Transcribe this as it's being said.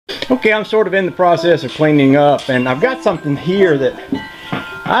Okay, I'm sort of in the process of cleaning up, and I've got something here that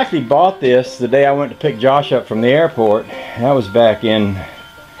I actually bought this the day I went to pick Josh up from the airport. That was back in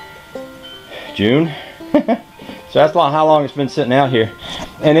June. So that's how long it's been sitting out here.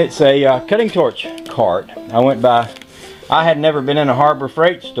 And it's a cutting torch cart. I had never been in a Harbor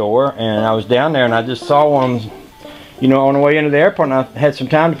Freight store, and I was down there and I just saw one, you know, on the way into the airport, and I had some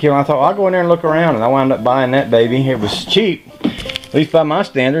time to kill, and I thought, I'll go in there and look around, and I wound up buying that baby. It was cheap. At least by my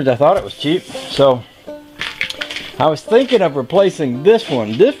standards, I thought it was cheap. So I was thinking of replacing this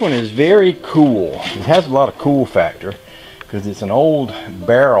one. This one is very cool. It has a lot of cool factor because it's an old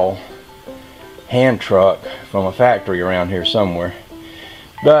barrel hand truck from a factory around here somewhere.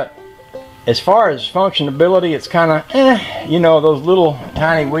 But as far as functionability, it's kind of, you know, those little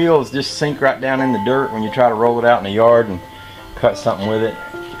tiny wheels just sink right down in the dirt when you try to roll it out in the yard and cut something with it.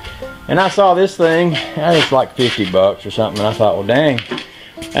 And I saw this thing, it's like 50 bucks or something, and I thought, well dang,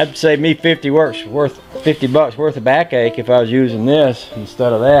 that'd save me 50 bucks worth of backache if I was using this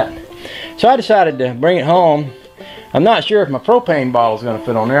instead of that. So I decided to bring it home. I'm not sure if my propane bottle is going to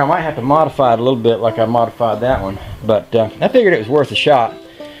fit on there. I might have to modify it a little bit like I modified that one, but I figured it was worth a shot.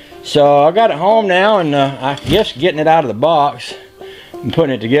 So I got it home now, and I guess getting it out of the box and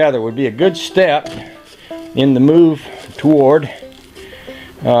putting it together would be a good step in the move toward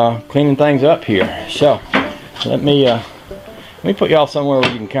cleaning things up here. So let me put y'all somewhere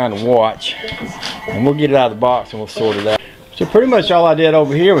where you can kind of watch, and we'll get it out of the box and we'll sort it out. So pretty much all I did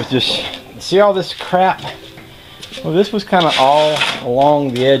over here was just see all this crap. Well, this was kind of all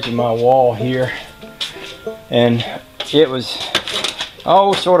along the edge of my wall here, and it was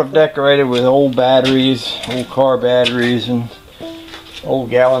all sort of decorated with old batteries, old car batteries, and old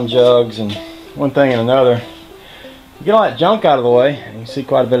gallon jugs, and one thing and another. Get all that junk out of the way, and you can see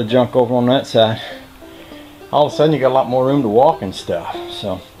quite a bit of junk over on that side. All of a sudden you got a lot more room to walk and stuff.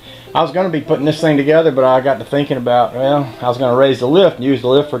 So I was going to be putting this thing together, but I got to thinking about, well, I was going to raise the lift and use the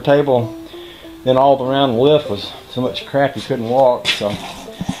lift for a table. Then all around the lift was so much crap you couldn't walk. So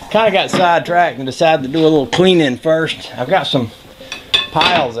kind of got sidetracked and decided to do a little cleaning first. I've got some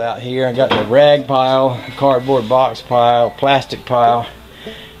piles out here. I got the rag pile, cardboard box pile, plastic pile,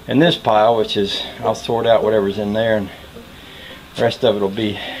 and this pile, which is, I'll sort out whatever's in there, and the rest of it will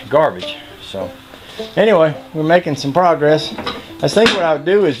be garbage. So anyway, we're making some progress. I think what I would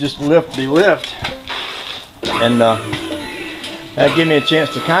do is just lift the lift, and that'd give me a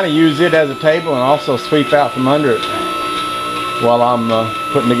chance to kind of use it as a table and also sweep out from under it while I'm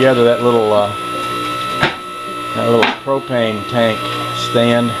putting together that little propane tank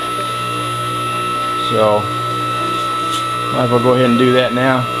stand. So might as well go ahead and do that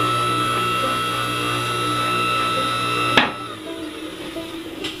now.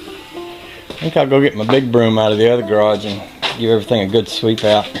 I think I'll go get my big broom out of the other garage and give everything a good sweep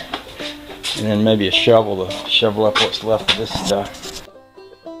out, and then maybe a shovel to shovel up what's left of this stuff.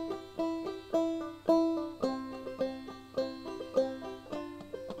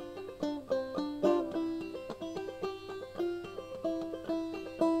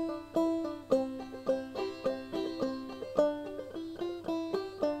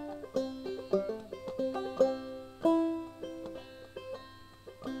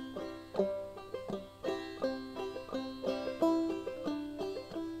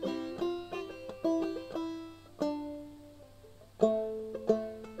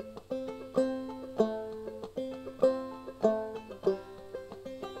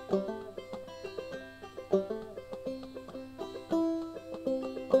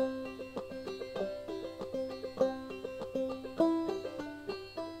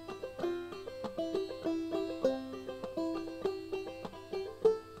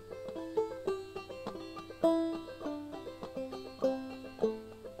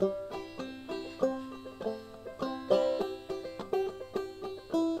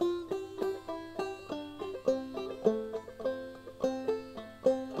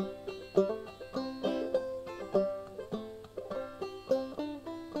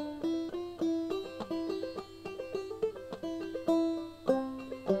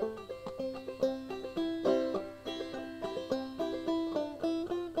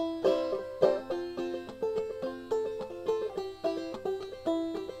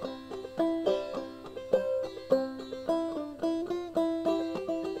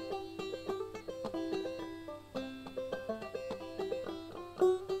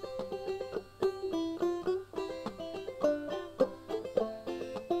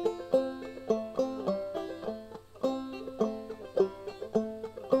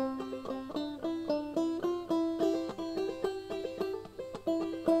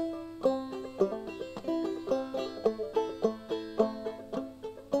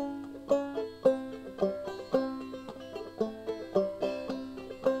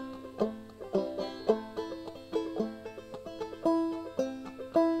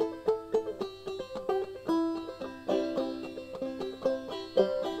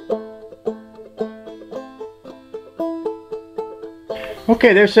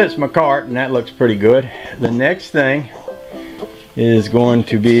 Okay, there sits my cart, and that looks pretty good. The next thing is going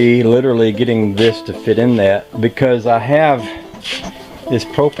to be literally getting this to fit in that, because I have this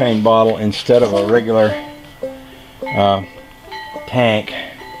propane bottle instead of a regular tank.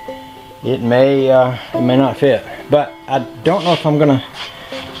 It may not fit, but I don't know if I'm gonna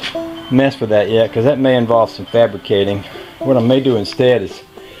mess with that yet, because that may involve some fabricating. What I may do instead is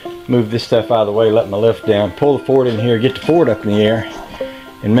move this stuff out of the way, let my lift down, pull the Ford in here, get the Ford up in the air,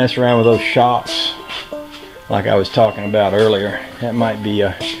 and mess around with those shocks like I was talking about earlier. That might be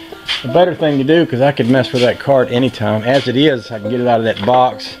a better thing to do, because I could mess with that cart anytime. As it is, I can get it out of that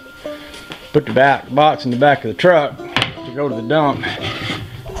box, put the box in the back of the truck to go to the dump,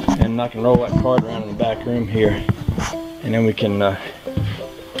 and I can roll that cart around in the back room here, and then we can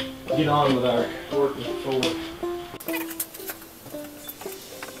get on with our work with the Ford.